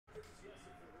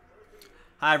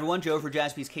Hi everyone, Joe for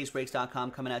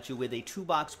jaspyscasebreaks.com coming at you with a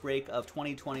two-box break of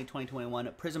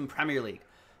 2020-2021 Prizm Premier League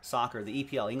Soccer, the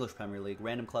EPL, English Premier League,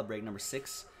 random club break number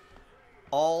 6.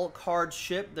 All cards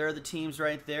shipped. There are the teams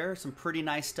right there. Some pretty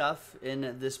nice stuff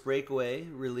in this breakaway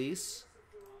release.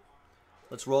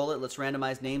 Let's roll it. Let's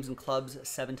randomize names and clubs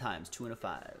 7 times. 2 and a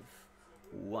 5.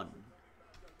 1,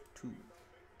 2,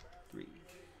 3,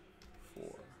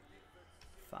 4,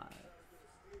 5,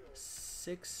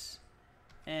 6,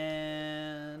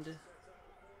 and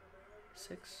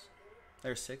 6.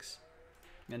 There's 6.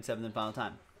 And 7th and final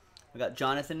time. We got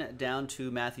Jonathan down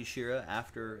to Matthew Shearer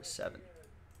after 7.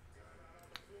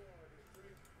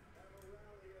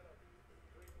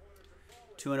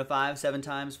 Two and a 5, 7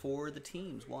 times for the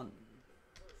teams. 1,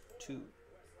 2,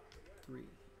 3,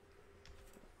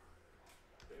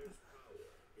 4,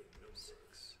 6.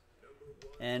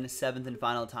 And 7th and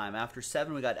final time. After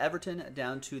 7, we got Everton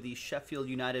down to the Sheffield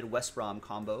United West Brom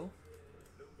combo.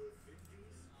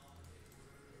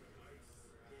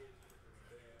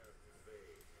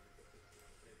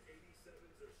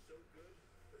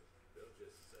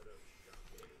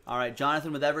 All right,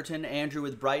 Jonathan with Everton, Andrew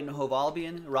with Brighton Hove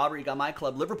Albion, Robert, you got my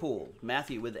club, Liverpool,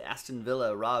 Matthew with Aston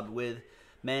Villa, Rob with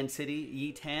Man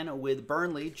City, Yitan with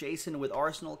Burnley, Jason with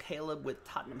Arsenal, Caleb with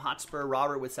Tottenham Hotspur,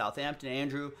 Robert with Southampton,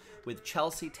 Andrew with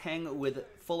Chelsea, Tang with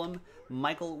Fulham,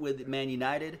 Michael with Man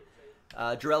United,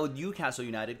 Jarrell with Newcastle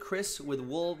United, Chris with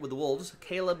the Wolves,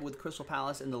 Caleb with Crystal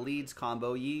Palace and the Leeds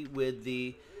combo, Yi with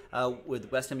the with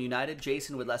West Ham United,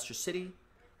 Jason with Leicester City,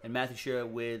 and Matthew Shearer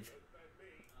with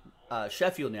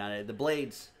Sheffield United, the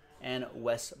Blades, and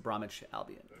West Bromwich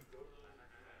Albion.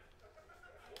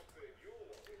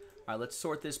 All right, let's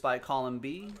sort this by column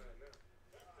B.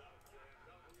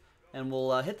 And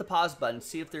we'll hit the pause button,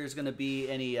 see if there's going to be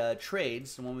any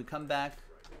trades. And when we come back,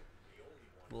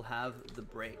 we'll have the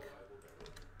break.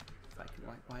 If I can,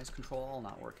 why is Control All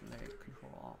not working? There,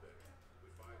 Control All.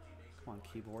 Come on,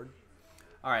 keyboard.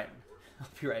 All right, I'll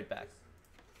be right back.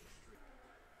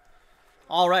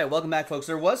 All right, welcome back, folks.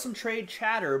 There was some trade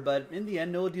chatter, but in the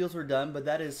end, no deals were done. But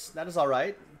that is all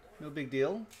right. No big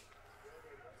deal.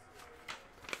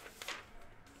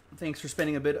 Thanks for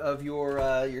spending a bit of your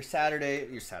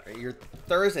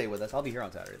Thursday with us. I'll be here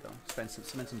on Saturday though. Spend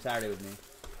some Saturday with me.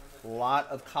 A lot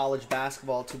of college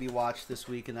basketball to be watched this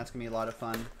week, and that's gonna be a lot of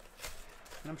fun. And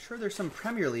I'm sure there's some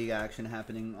Premier League action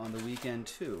happening on the weekend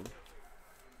too.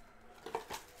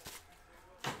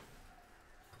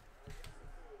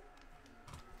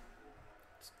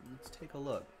 Let's take a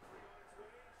look.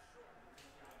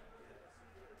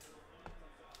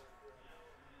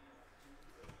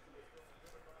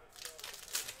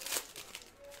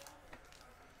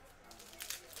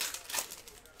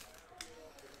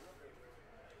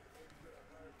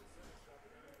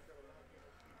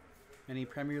 Any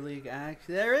Premier League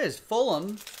action? There is.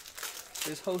 Fulham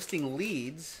is hosting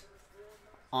Leeds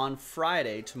on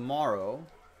Friday, tomorrow.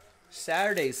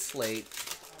 Saturday's slate.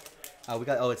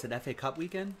 It's an FA Cup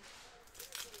weekend.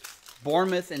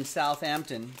 Bournemouth and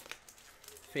Southampton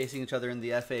facing each other in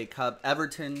the FA Cup.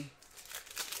 Everton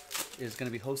is going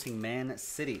to be hosting Man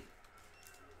City.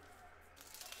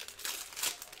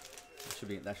 That should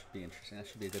be interesting. That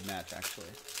should be a good match, actually.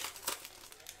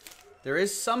 There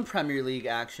is some Premier League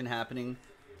action happening.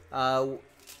 Brighton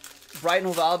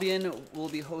Hove Albion will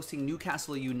be hosting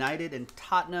Newcastle United and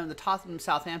Tottenham. The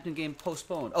Tottenham-Southampton game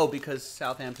postponed. Oh, because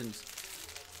Southampton's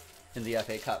in the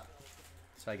FA Cup.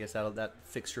 So I guess that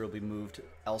fixture will be moved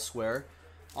elsewhere.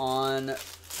 On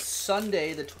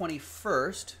Sunday, the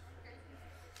 21st,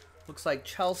 looks like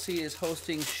Chelsea is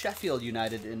hosting Sheffield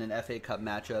United in an FA Cup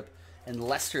matchup, and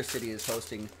Leicester City is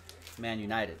hosting Man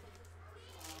United.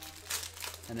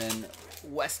 And then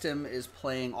West Ham is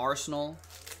playing Arsenal.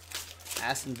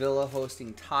 Aston Villa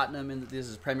hosting Tottenham. And this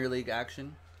is Premier League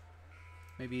action.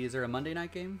 Maybe is there a Monday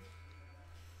night game?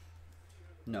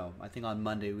 No, I think on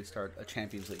Monday we start a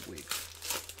Champions League week.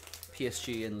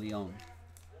 PSG and Lyon.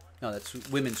 No, that's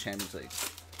Women's Champions League.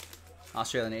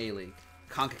 Australian A-League.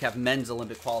 CONCACAF Men's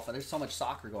Olympic Qualifier. There's so much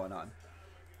soccer going on.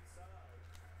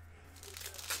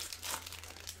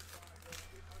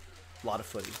 A lot of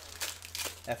footy.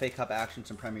 FA Cup action,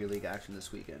 some Premier League action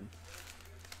this weekend.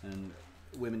 And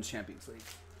Women's Champions League.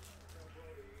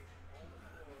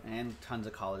 And tons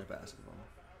of college basketball.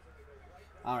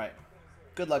 All right.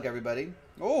 Good luck, everybody.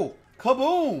 Oh,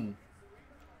 kaboom!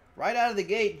 Right out of the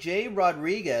gate, Jay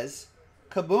Rodriguez.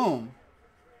 Kaboom.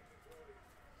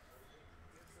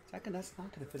 That's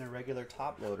not going to fit in a regular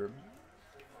top loader.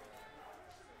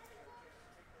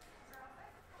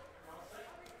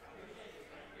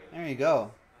 There you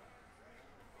go.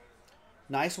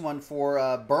 Nice one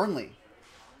for Burnley.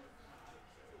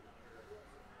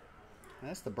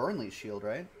 That's the Burnley shield,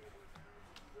 right?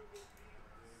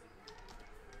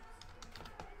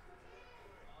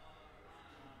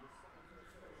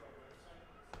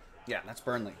 Yeah, that's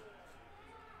Burnley.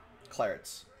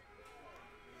 Clarets.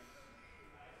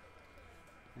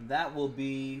 And that will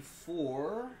be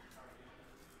for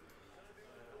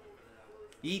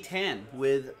E10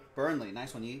 with Burnley.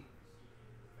 Nice one, E.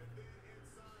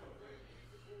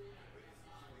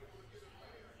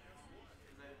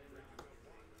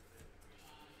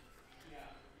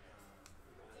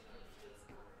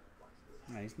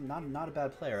 Yeah, he's not a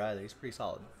bad player either. He's pretty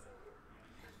solid.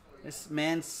 This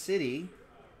Man City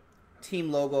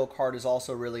team logo card is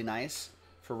also really nice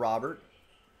for Robert.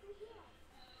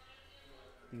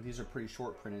 I think these are pretty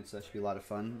short printed, so that should be a lot of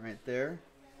fun right there.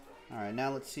 All right,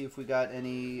 now let's see if we got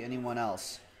anyone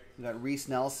else. We got Reece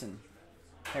Nelson,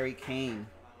 Harry Kane,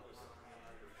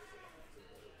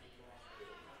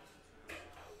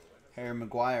 Harry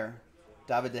Maguire,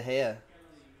 David De Gea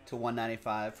to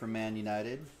 195 for Man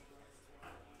United.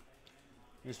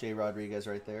 Here's Jay Rodriguez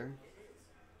right there.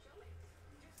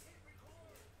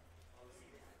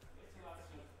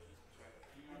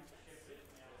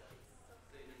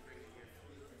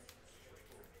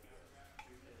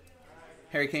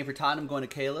 Harry Kane for Tottenham going to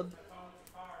Caleb.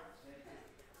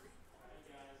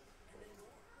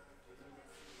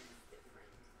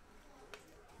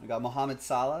 We got Mohamed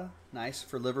Salah, nice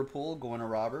for Liverpool, going to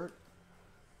Robert.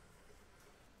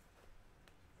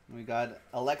 We got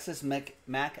Alexis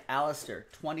McAllister,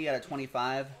 20 out of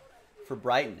 25 for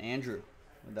Brighton. Andrew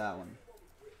with that one.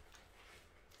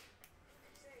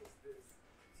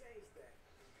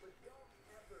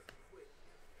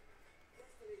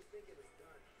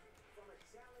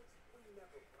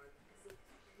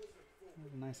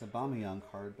 Nice Aubameyang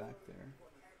card back there.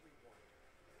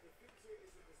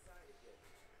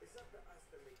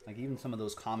 Like even some of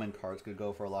those common cards could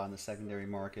go for a lot in the secondary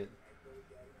market.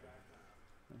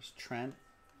 There's Trent.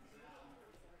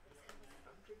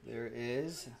 There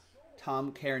is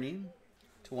Tom Kearney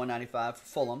to 195 for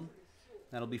Fulham.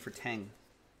 That'll be for Tang.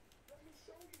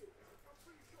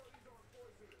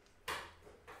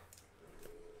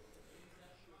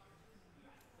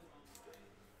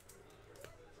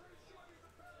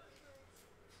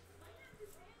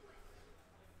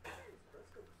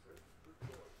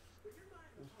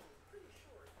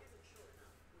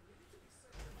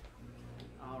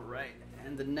 All right,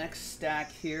 and the next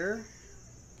stack here.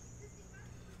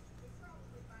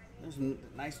 There's a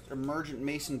nice emergent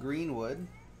Mason Greenwood.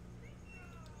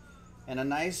 And a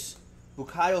nice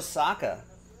Bukayo Saka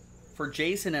for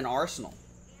Jason and Arsenal.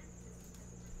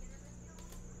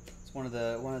 It's probably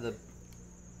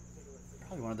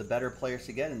one of the better players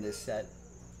to get in this set.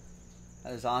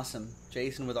 That is awesome.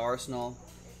 Jason with Arsenal.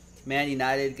 Man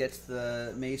United gets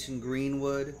the Mason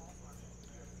Greenwood.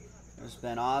 There's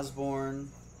Ben Osborne.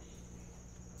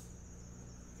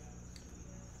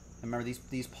 Remember,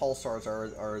 these Pulsars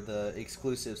are the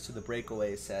exclusives to the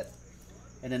breakaway set.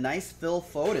 And a nice Phil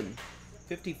Foden.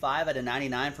 55 out of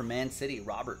 99 for Man City.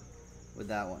 Robert with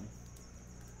that one.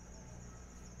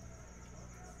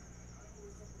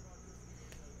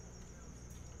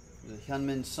 The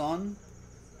Hyunmin Son.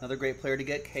 Another great player to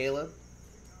get. Caleb.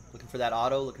 Looking for that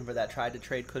auto. Looking for that tried to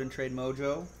trade, couldn't trade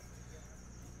mojo.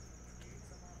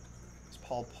 It's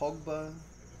Paul Pogba.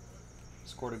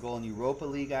 Scored a goal in Europa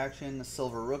League action. A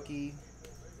silver rookie.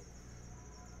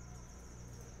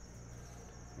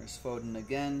 There's Foden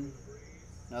again.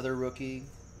 Another rookie.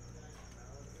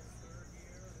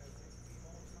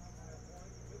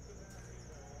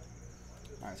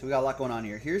 All right, so we got a lot going on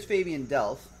here. Here's Fabian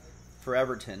Delph for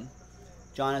Everton.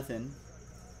 Jonathan,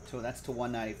 so that's to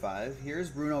 195. Here's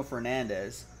Bruno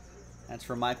Fernandes. That's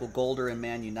for Michael Golder and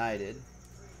Man United.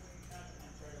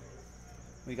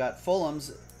 We got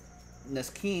Fulham's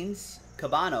Neskins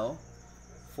Cabano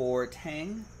for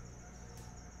Tang.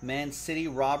 Man City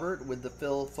Robert with the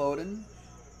Phil Foden.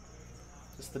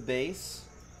 Just the base.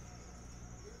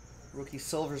 Rookie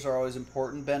silvers are always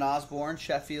important. Ben Osborne,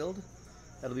 Sheffield.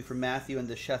 That'll be for Matthew and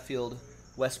the Sheffield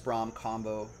West Brom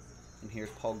combo. And here's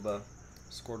Pogba.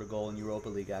 Scored a goal in Europa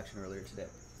League action earlier today.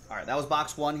 All right, that was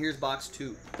box one. Here's box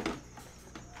two.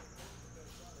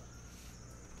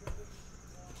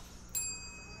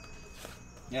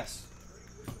 Yes.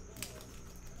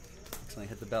 Excellent.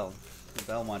 Hit the bell. The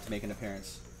bell wanted to make an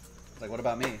appearance. Like, what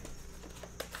about me?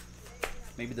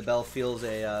 Maybe the bell feels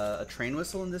a train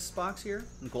whistle in this box here.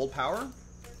 In gold power.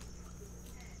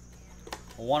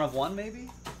 A 1 of 1, maybe?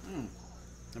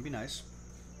 That'd be nice.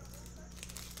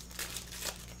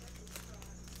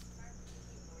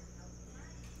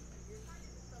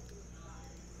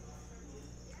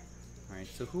 All right,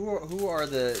 right. So who are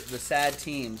the sad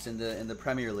teams in the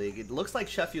Premier League? It looks like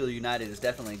Sheffield United is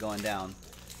definitely going down.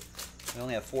 They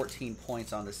only have 14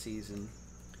 points on the season.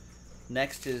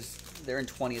 Next is, they're in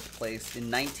 20th place. In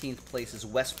 19th place is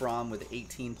West Brom with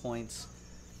 18 points.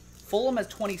 Fulham has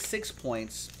 26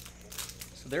 points.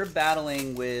 So they're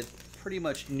battling with pretty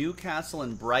much Newcastle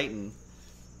and Brighton.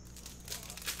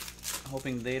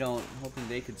 Hoping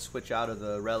they could switch out of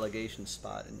the relegation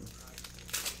spot. And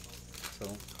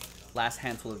so last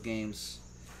handful of games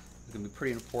is going to be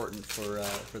pretty important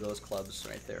for those clubs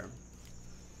right there.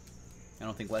 I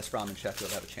don't think West Brom and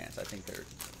Sheffield have a chance. I think they're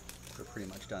pretty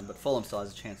much done. But Fulham still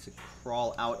has a chance to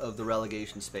crawl out of the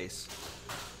relegation space.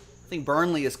 I think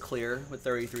Burnley is clear with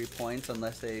 33 points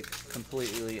unless they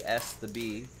completely S the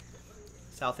B.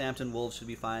 Southampton, Wolves should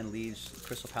be fine. Leeds,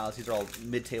 Crystal Palace, these are all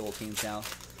mid-table teams now.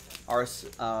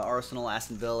 Arsenal,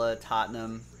 Aston Villa,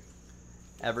 Tottenham,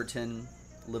 Everton,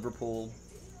 Liverpool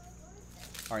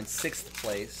are in 6th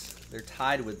place. They're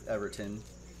tied with Everton.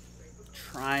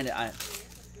 Trying to...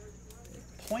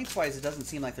 Points-wise, it doesn't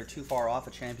seem like they're too far off a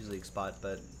Champions League spot,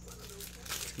 but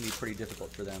it's going to be pretty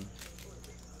difficult for them.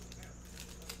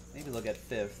 Maybe they'll get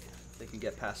 5th if they can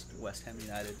get past West Ham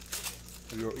United.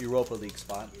 Europa League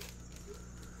spot.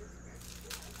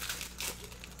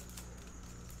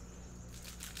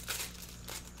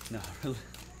 No,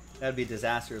 that'd be a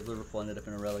disaster if Liverpool ended up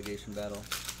in a relegation battle.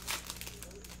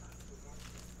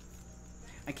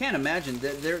 I can't imagine.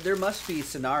 There must be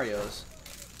scenarios,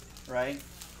 right?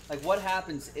 Like what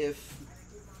happens if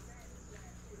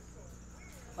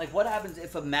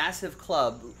a massive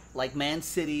club like Man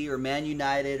City or Man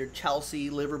United or Chelsea,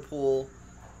 Liverpool,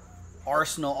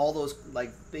 Arsenal, all those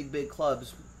like big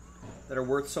clubs that are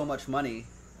worth so much money,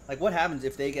 like what happens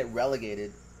if they get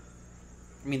relegated?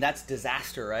 I mean, that's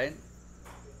disaster, right?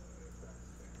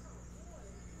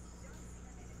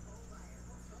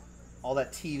 All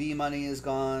that TV money is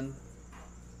gone.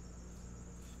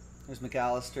 There's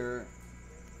McAllister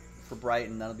for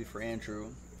Brighton. That'll be for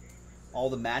Andrew. All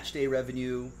the match day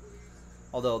revenue,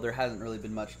 although there hasn't really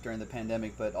been much during the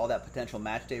pandemic, but all that potential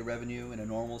match day revenue in a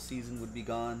normal season would be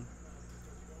gone.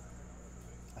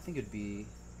 I think it'd be...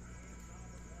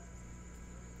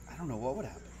 I don't know what would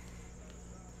happen.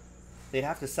 They'd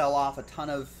have to sell off a ton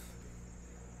of...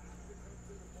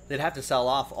 They'd have to sell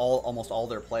off almost all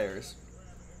their players.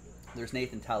 There's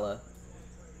Nathan Tella.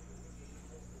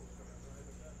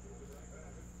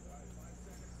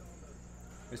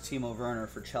 There's Timo Werner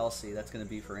for Chelsea. That's going to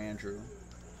be for Andrew.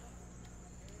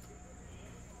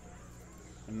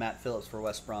 And Matt Phillips for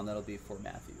West Brom. That'll be for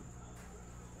Matthew.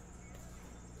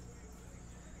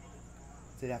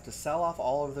 They'd have to sell off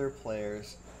all of their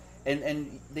players.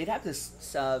 And they'd have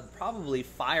to probably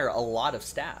fire a lot of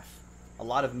staff. A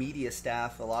lot of media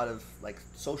staff, a lot of like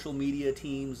social media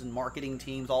teams and marketing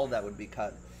teams, all of that would be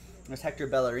cut. There's Hector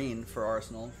Bellerin for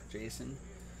Arsenal, Jason.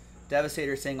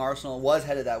 Devastator saying Arsenal was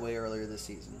headed that way earlier this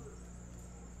season.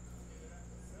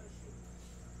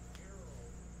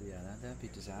 But yeah, that'd be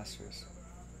disastrous.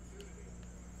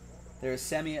 There's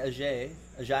Semi Ajayi.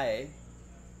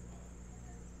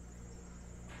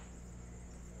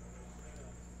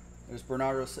 There's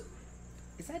Bernardo.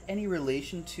 Is that any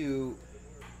relation to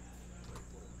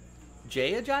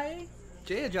Jay Ajayi?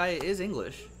 Jay Ajayi is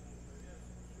English.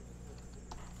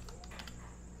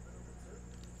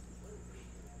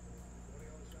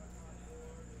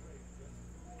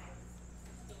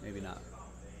 Maybe not.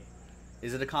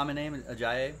 Is it a common name,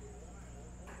 Ajayi?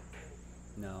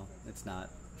 No, it's not.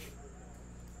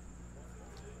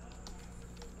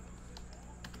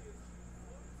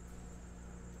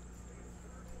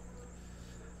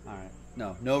 All right.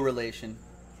 No relation.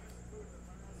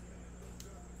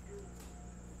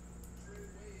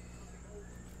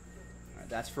 All right,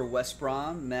 that's for West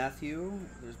Brom, Matthew.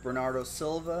 There's Bernardo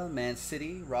Silva, Man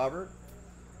City, Robert.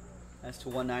 That's to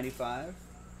 195.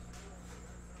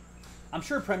 I'm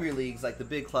sure Premier Leagues, like the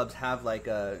big clubs, have like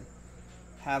a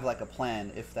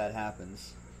plan if that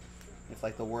happens. If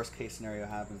like the worst case scenario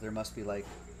happens, there must be like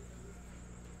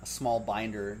a small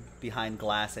binder behind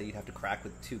glass that you'd have to crack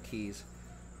with 2 keys.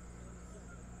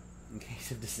 In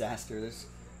case of disaster. There's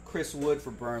Chris Wood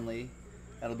for Burnley.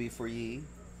 That'll be for Yi.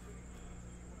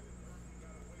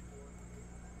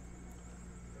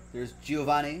 There's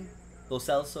Giovanni Lo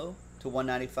Celso to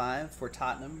 195 for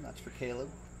Tottenham. That's for Caleb.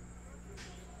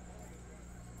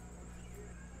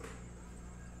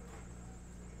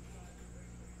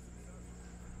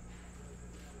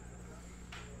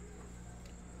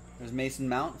 There's Mason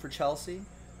Mount for Chelsea.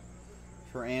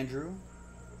 For Andrew.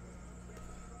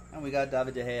 And we got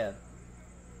David De Gea.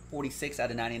 46 out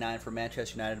of 99 for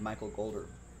Manchester United, Michael Golder.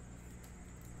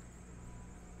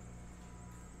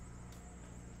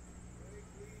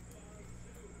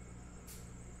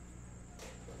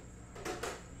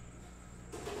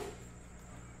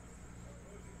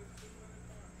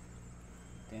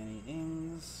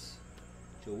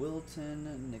 Joe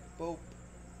Wilton, Nick Bope,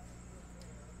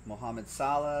 Mohamed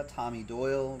Salah, Tommy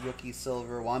Doyle, rookie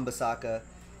silver, Wan-Bissaka,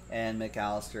 and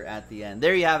McAllister at the end.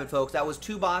 There you have it, folks. That was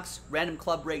 2-box random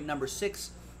club break number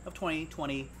 6 of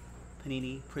 2020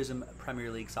 Panini Prizm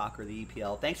Premier League Soccer, the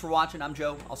EPL. Thanks for watching. I'm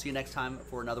Joe. I'll see you next time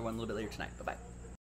for another one a little bit later tonight. Bye-bye.